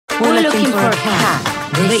you're looking for a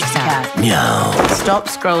cat, this cat. Meow. Stop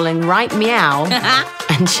scrolling right meow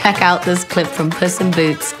and check out this clip from Puss in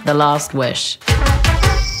Boots: The Last Wish.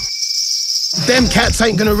 Them cats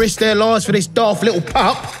ain't gonna risk their lives for this daft little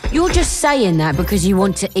pup. You're just saying that because you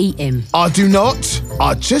want to eat him. I do not.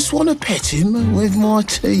 I just want to pet him with my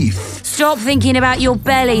teeth. Stop thinking about your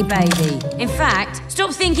belly, baby. In fact,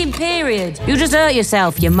 stop thinking period. You'll just hurt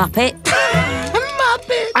yourself, you muppet.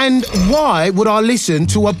 And why would I listen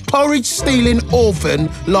to a porridge-stealing orphan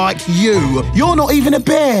like you? You're not even a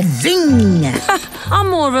bear. Zing! I'm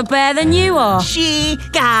more of a bear than you are. She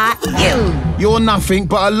got you. You're nothing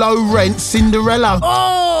but a low-rent Cinderella.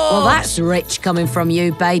 Oh! Well, that's rich coming from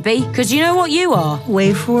you, baby. Because you know what you are?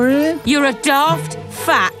 Wait for it. You're a daft,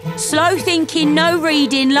 fat, slow-thinking,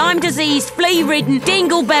 no-reading, Lyme disease, flea-ridden,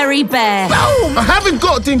 dingleberry bear. Boom! I haven't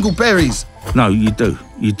got dingleberries. No, you do.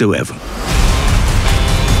 You do, Evan.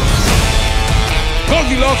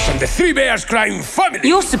 Goldilocks and the Three Bears crime family.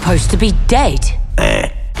 You're supposed to be dead.